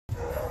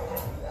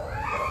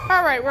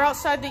All right, we're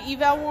outside the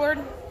eval ward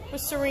with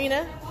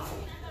Serena.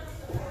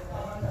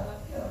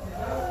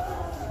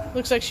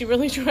 Looks like she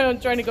really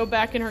trying to go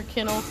back in her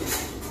kennel.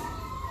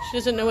 She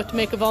doesn't know what to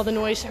make of all the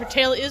noise. Her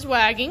tail is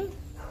wagging.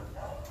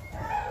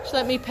 She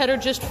let me pet her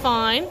just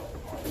fine.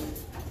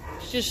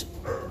 She's just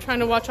trying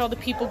to watch all the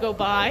people go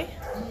by.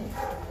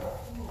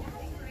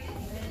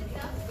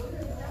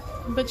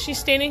 But she's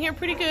standing here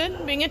pretty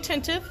good, being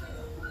attentive.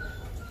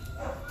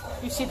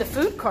 You see the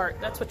food cart.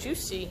 That's what you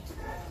see.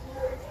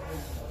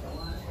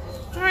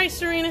 All right,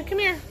 Serena, come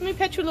here. Let me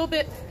pet you a little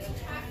bit.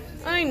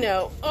 I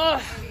know.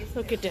 Ugh,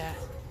 look at that.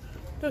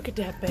 Look at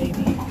that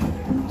baby.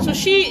 So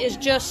she is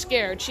just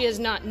scared. She has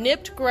not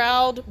nipped,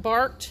 growled,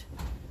 barked,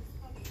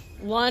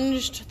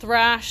 lunged,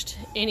 thrashed,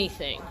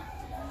 anything.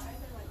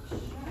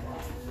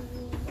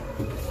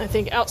 I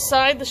think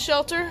outside the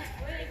shelter,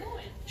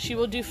 she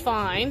will do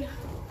fine.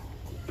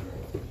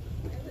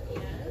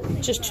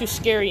 Just too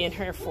scary in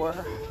here for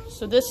her.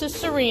 So this is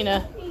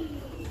Serena.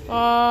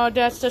 Oh,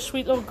 that's the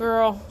sweet little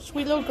girl.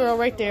 Sweet little girl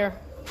right there.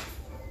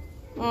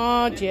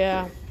 Oh,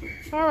 yeah.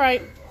 All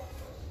right.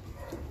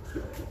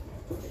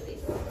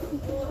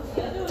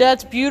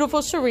 That's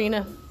beautiful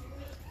Serena.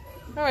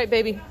 All right,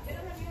 baby.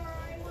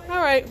 All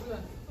right.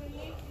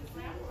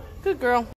 Good girl.